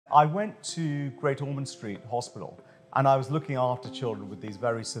I went to Great Ormond Street Hospital and I was looking after children with these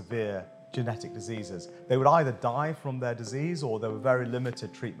very severe genetic diseases. They would either die from their disease or there were very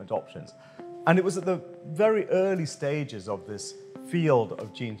limited treatment options. And it was at the very early stages of this field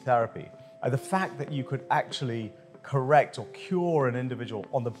of gene therapy. The fact that you could actually correct or cure an individual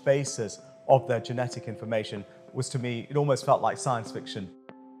on the basis of their genetic information was, to me, it almost felt like science fiction.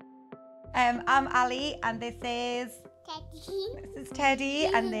 I'm Ali and this is Teddi. This is Teddy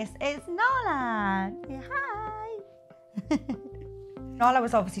and this is Nala. Say hi. Nala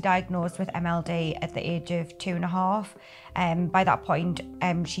was obviously diagnosed with MLD at the age of 2.5. By that point,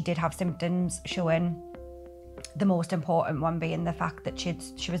 she did have symptoms showing, the most important one being the fact that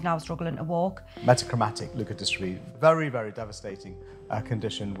she was now struggling to walk. Metachromatic leukodystrophy, very, very devastating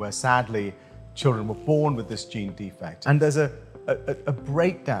condition where sadly children were born with this gene defect. And there's a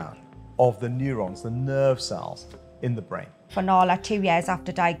breakdown of the neurons, the nerve cells in the brain. For Nala, 2 years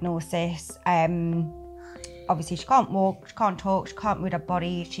after diagnosis, obviously she can't walk, she can't talk, she can't move her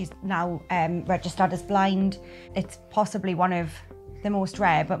body. She's now registered as blind. It's possibly one of the most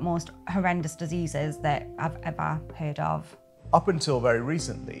rare but most horrendous diseases that I've ever heard of. Up until very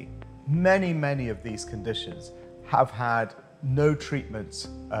recently, many of these conditions have had no treatments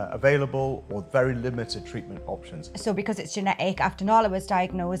available or very limited treatment options. So because it's genetic, after Nala was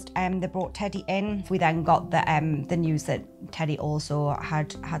diagnosed, they brought Teddy in. We then got the news that Teddy also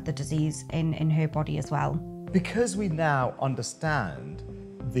had the disease in her body as well. Because we now understand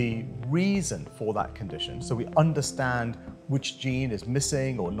the reason for that condition, so we understand which gene is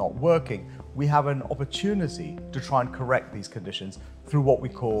missing or not working, we have an opportunity to try and correct these conditions through what we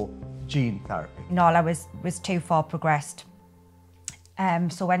call gene therapy. Nala was too far progressed.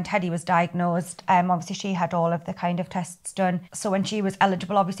 So when Teddy was diagnosed, obviously she had all of the kind of tests done. So when she was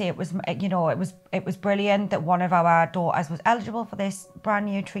eligible, obviously it was, you know, it was brilliant that one of our daughters was eligible for this brand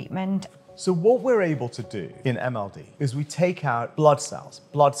new treatment. So what we're able to do in MLD is we take out blood cells,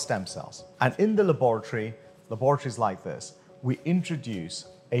 blood stem cells, and in the laboratories like this, we introduce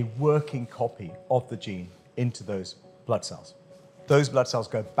a working copy of the gene into those blood cells. Those blood cells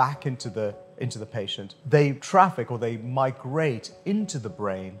go back into the patient. They traffic or they migrate into the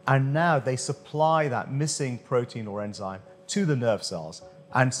brain, and now they supply that missing protein or enzyme to the nerve cells,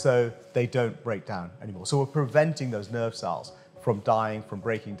 and so they don't break down anymore. So we're preventing those nerve cells from dying, from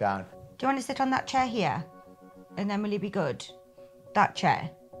breaking down. Do you want to sit on that chair here? And then will you be good? That chair.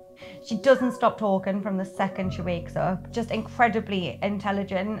 She doesn't stop talking from the second she wakes up. Just incredibly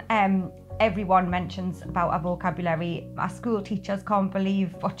intelligent. Everyone mentions about her vocabulary. Our school teachers can't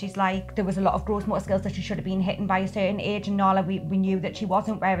believe what she's like. There was a lot of gross motor skills that she should have been hitting by a certain age, and Nala, we knew that she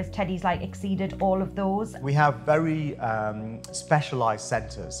wasn't, whereas Teddy's like exceeded all of those. We have very specialised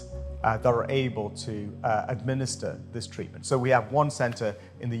centres that are able to administer this treatment. So we have one centre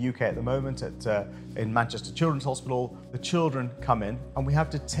in the UK at the moment in Manchester Children's Hospital. The children come in and we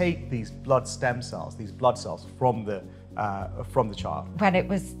have to take these blood stem cells, these blood cells from the child. When it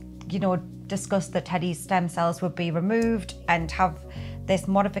was, you know, discussed that Teddy's stem cells would be removed and have this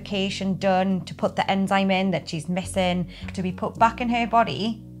modification done to put the enzyme in that she's missing to be put back in her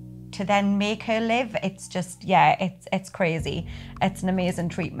body to then make her live, it's just, yeah, it's crazy. It's an amazing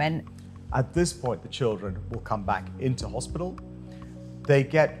treatment. At this point, the children will come back into hospital. They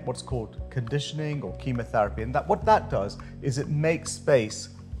get what's called conditioning or chemotherapy, and what that does is it makes space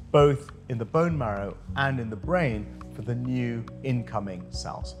both in the bone marrow and in the brain for the new incoming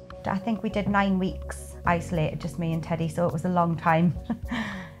cells. I think we did 9 weeks isolated, just me and Teddy, so it was a long time.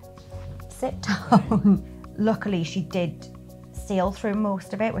 Sit down. Luckily, she did sail through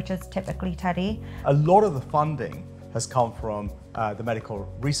most of it, which is typically Teddy. A lot of the funding has come from the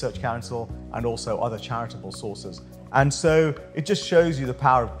Medical Research Council and also other charitable sources. And so it just shows you the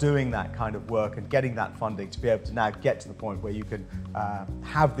power of doing that kind of work and getting that funding to be able to now get to the point where you can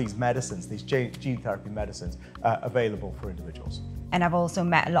have these medicines, these gene therapy medicines, available for individuals. And I've also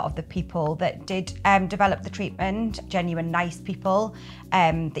met a lot of the people that did develop the treatment, genuine nice people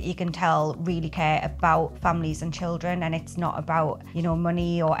that you can tell really care about families and children, and it's not about, you know,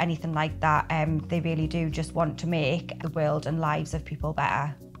 money or anything like that. They really do just want to make the world and lives of people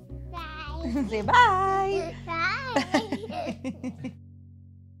better. Bye. Say bye. Bye.